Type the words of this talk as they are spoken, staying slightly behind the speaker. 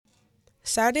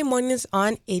Saturday mornings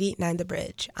on 89 The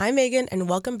Bridge. I'm Megan, and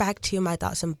welcome back to My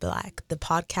Thoughts in Black, the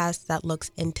podcast that looks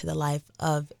into the life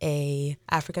of a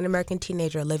African-American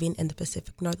teenager living in the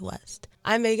Pacific Northwest.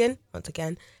 I'm Megan, once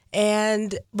again,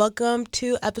 and welcome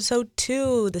to episode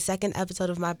 2, the second episode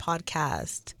of my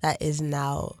podcast that is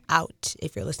now out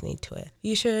if you're listening to it.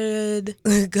 You should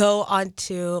go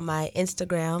onto my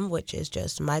Instagram, which is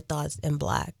just My Thoughts in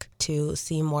Black, to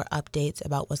see more updates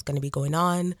about what's going to be going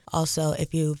on. Also,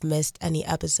 if you've missed any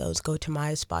episodes, go to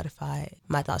my Spotify,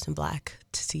 My Thoughts in Black,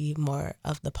 to see more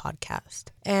of the podcast.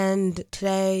 And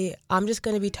today, I'm just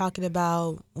going to be talking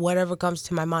about whatever comes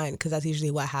to my mind, because that's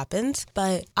usually what happens.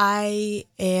 But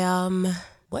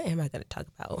what am I going to talk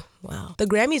about? Wow. The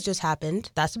Grammys just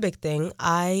happened. That's a big thing.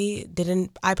 I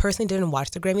personally didn't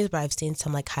watch the Grammys, but I've seen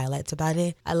some highlights about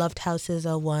it. I loved how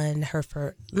SZA won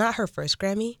not her first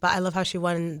Grammy, but I love how she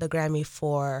won the Grammy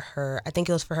for I think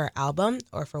it was for her album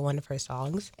or for one of her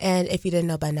songs. And if you didn't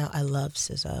know by now, I love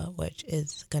SZA, which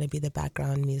is going to be the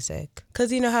background music.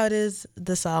 Because you know how it is,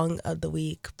 the song of the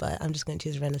week, but I'm just going to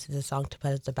choose a random SZA song to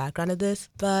put as the background of this.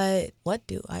 But what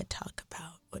do I talk about?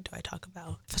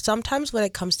 Sometimes when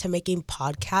it comes to making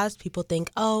podcasts, people think,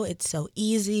 oh, it's so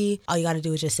easy. All you got to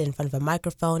do is just sit in front of a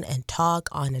microphone and talk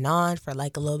on and on for a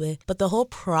little bit. But the whole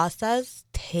process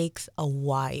takes a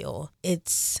while.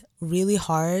 It's really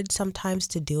hard sometimes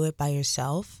to do it by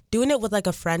yourself. Doing it with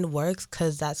a friend works,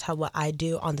 because that's what I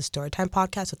do on the Storytime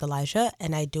podcast with Elijah,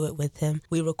 and I do it with him.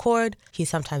 We record, he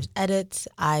sometimes edits,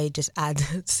 I just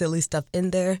add silly stuff in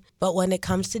there. But when it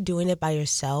comes to doing it by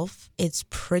yourself, it's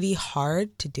pretty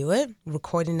hard to do it.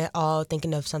 Recording it all,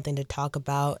 thinking of something to talk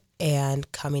about,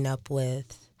 and coming up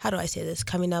with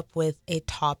a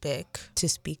topic to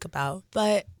speak about.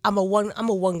 But I'm a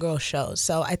one girl show,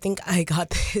 so I think I got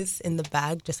this in the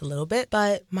bag just a little bit.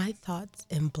 But my thoughts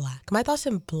in black.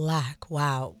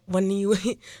 Wow.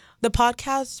 The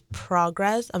podcast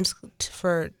progress,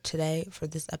 for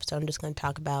this episode, I'm just going to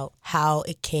talk about how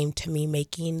it came to me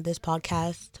making this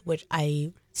podcast, which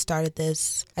I started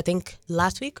this, I think,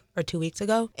 last week or 2 weeks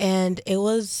ago. And it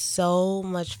was so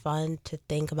much fun to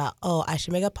think about, I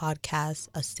should make a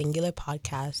singular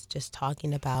podcast, just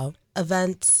talking about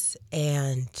events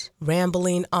and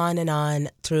rambling on and on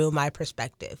through my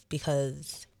perspective,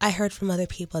 because I heard from other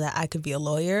people that I could be a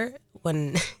lawyer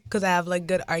because I have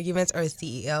good arguments, or a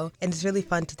CEO, and it's really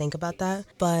fun to think about that.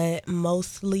 But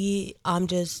mostly I'm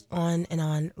just on and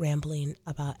on rambling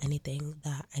about anything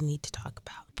that I need to talk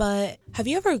about. But have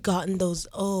you ever gotten those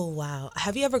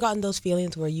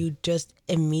feelings where you just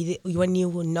immediately, when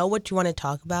you know what you want to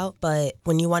talk about, but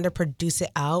when you want to produce it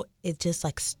out, it just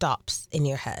stops in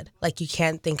your head? You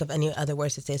can't think of any other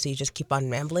words to say, so you just keep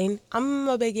on rambling. I'm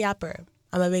a big yapper.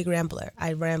 I'm a big rambler.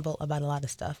 I ramble about a lot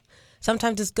of stuff.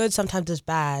 Sometimes it's good, sometimes it's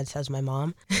bad, says my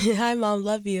mom. Hi, Mom,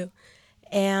 love you.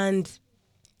 And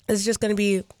it's just going to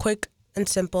be quick and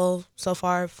simple. So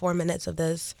far, 4 minutes of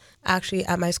this. Actually,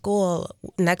 at my school,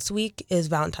 next week is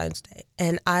Valentine's Day.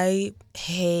 And I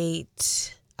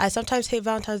sometimes hate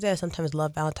Valentine's Day, I sometimes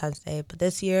love Valentine's Day. But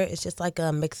this year, it's just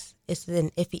a mix. It's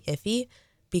an iffy.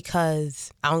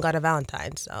 Because I don't got a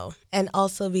Valentine, so. And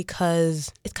also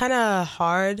because it's kind of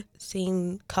hard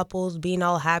seeing couples being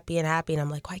all happy, and I'm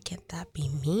like, why can't that be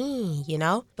me,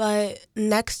 But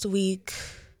next week,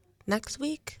 I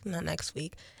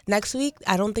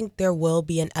don't think there will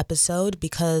be an episode,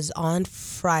 because on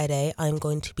Friday, I'm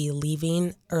going to be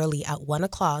leaving early at 1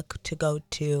 o'clock to go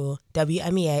to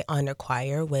WMEA Honor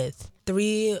Choir with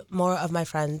 3 more of my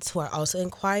friends who are also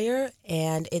in choir,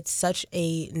 and it's such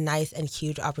a nice and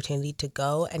huge opportunity to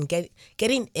go. And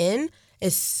getting in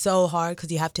is so hard,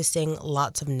 because you have to sing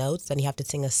lots of notes, and you have to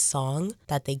sing a song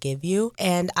that they give you.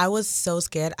 And I was so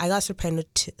scared. I got soprano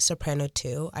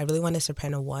 2. I really wanted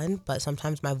soprano 1, but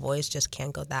sometimes my voice just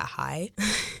can't go that high.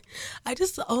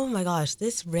 Oh my gosh,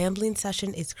 this rambling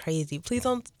session is crazy. Please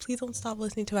don't stop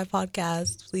listening to my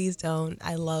podcast. Please don't.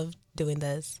 I love doing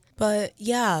this. But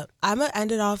yeah, I'm going to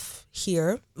end it off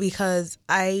here, because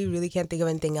I really can't think of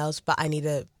anything else, but I need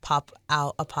to pop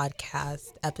out a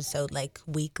podcast episode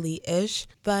weekly-ish.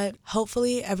 But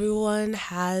hopefully everyone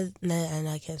and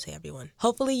I can't say everyone.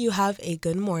 Hopefully you have a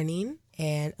good morning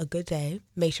and a good day.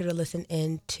 Make sure to listen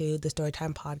in to the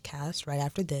Storytime podcast right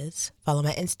after this. Follow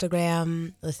my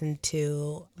Instagram, listen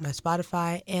to my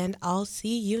Spotify, and I'll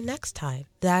see you next time.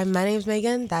 My name is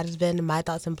Megan. That has been My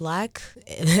Thoughts in Black,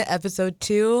 episode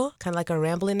 2, kind of like a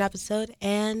rambling episode.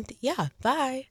 And yeah, bye.